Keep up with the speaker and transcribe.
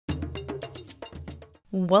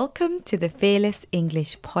Welcome to the Fearless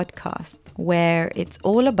English podcast, where it's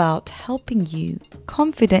all about helping you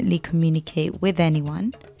confidently communicate with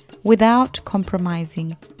anyone without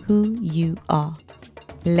compromising who you are.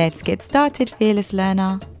 Let's get started, Fearless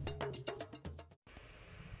Learner.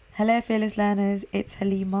 Hello, Fearless Learners. It's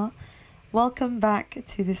Halima. Welcome back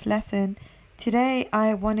to this lesson. Today,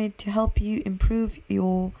 I wanted to help you improve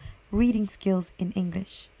your reading skills in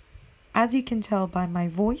English. As you can tell by my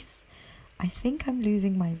voice, I think I'm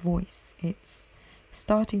losing my voice. It's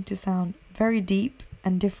starting to sound very deep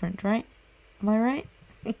and different, right? Am I right?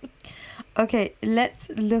 Okay, let's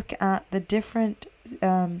look at the different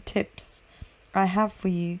tips I have for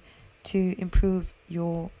you to improve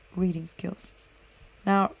your reading skills.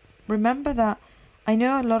 Now, remember that I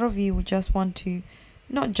know a lot of you would just want to,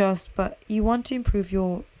 but you want to improve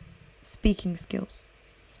your speaking skills.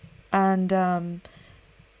 And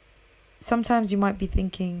sometimes you might be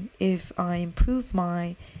thinking, if I improve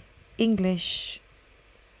my English,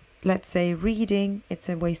 let's say reading, it's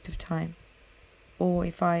a waste of time. Or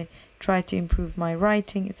if I try to improve my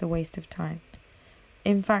writing, it's a waste of time.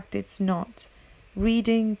 In fact, it's not.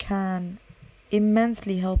 Reading can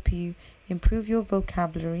immensely help you improve your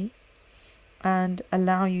vocabulary and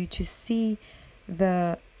allow you to see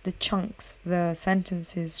the chunks, the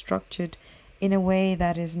sentences structured in a way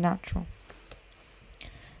that is natural.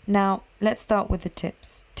 Now, let's start with the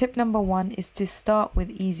tips. Tip number 1 is to start with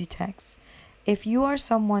easy text. If you are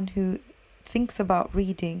someone who thinks about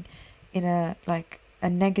reading in a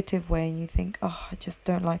negative way, and you think, I just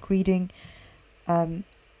don't like reading,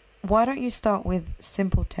 why don't you start with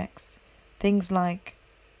simple text? Things like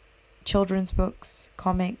children's books,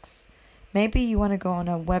 comics. Maybe you want to go on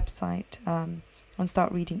a website and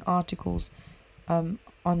start reading articles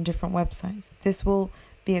on different websites. This will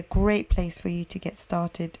be a great place for you to get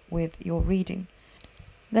started with your reading.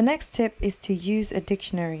 The next tip is to use a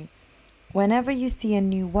dictionary. Whenever you see a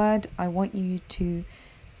new word, I want you to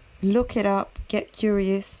look it up, get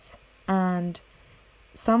curious, and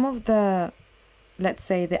some of the, let's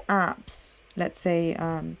say the apps,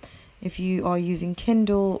 if you are using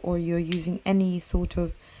Kindle or you're using any sort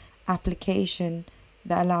of application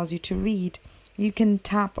that allows you to read, you can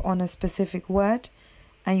tap on a specific word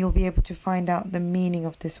and you'll be able to find out the meaning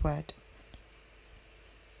of this word.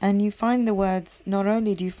 And you find the words, not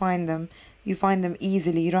only do you find them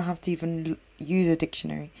easily. You don't have to even use a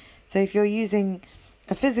dictionary. So if you're using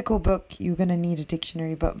a physical book, you're going to need a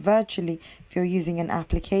dictionary. But virtually, if you're using an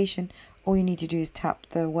application, all you need to do is tap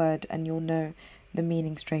the word and you'll know the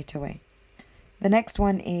meaning straight away. The next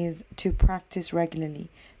one is to practice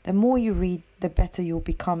regularly. The more you read, the better you'll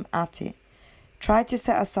become at it. Try to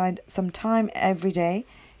set aside some time every day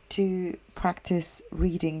to practice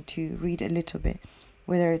reading, to read a little bit.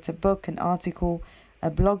 Whether it's a book, an article, a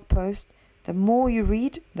blog post, the more you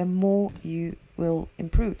read, the more you will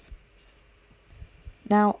improve.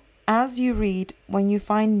 Now, as you read, when you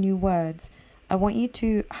find new words, I want you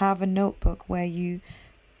to have a notebook where you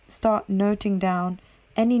start noting down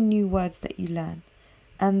any new words that you learn.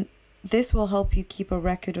 And this will help you keep a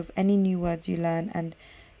record of any new words you learn and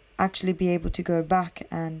actually be able to go back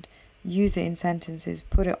and use it in sentences,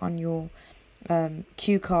 put it on your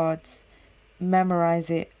cue cards,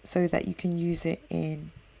 memorize it so that you can use it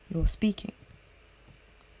in your speaking.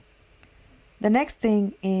 The next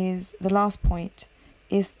thing is, the last point,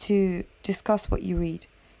 is to discuss what you read.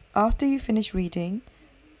 After you finish reading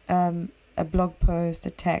a blog post,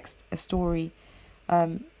 a text, a story,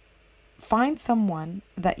 find someone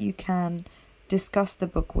that you can discuss the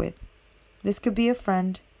book with. This could be a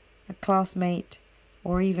friend, a classmate,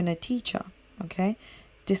 or even a teacher, okay?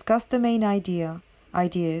 Discuss the main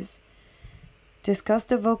ideas, discuss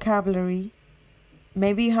the vocabulary.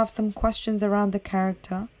 Maybe you have some questions around the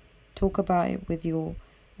character. Talk about it with your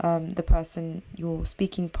the person, your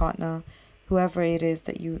speaking partner, whoever it is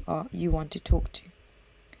that you want to talk to.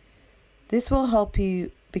 This will help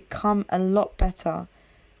you become a lot better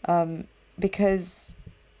because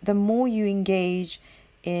the more you engage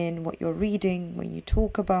in what you're reading, when you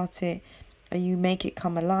talk about it and you make it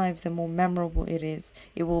come alive, the more memorable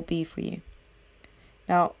it will be for you.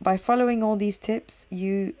 Now, by following all these tips,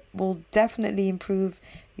 you will definitely improve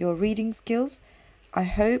your reading skills. I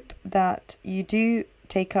hope that you do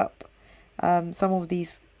take up some of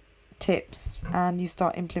these tips and you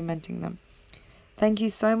start implementing them. Thank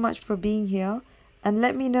you so much for being here, and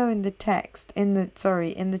let me know in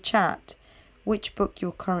the chat which book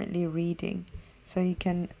you're currently reading, so you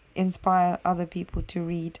can inspire other people to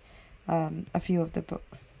read a few of the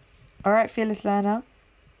books. All right, Fearless Learner,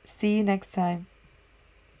 see you next time.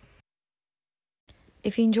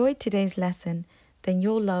 If you enjoyed today's lesson, then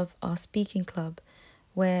you'll love our speaking club.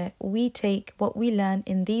 where we take what we learn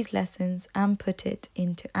in these lessons and put it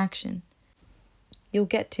into action. You'll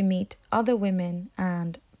get to meet other women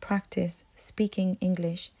and practice speaking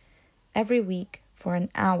English every week for an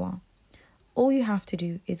hour. All you have to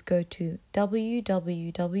do is go to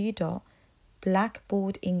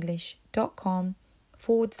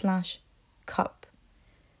www.blackboardenglish.com/cup.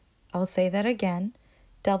 I'll say that again,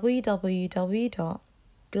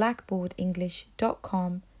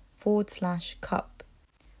 www.blackboardenglish.com/cup.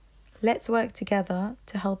 Let's work together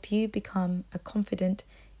to help you become a confident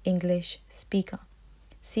English speaker.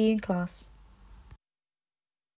 See you in class.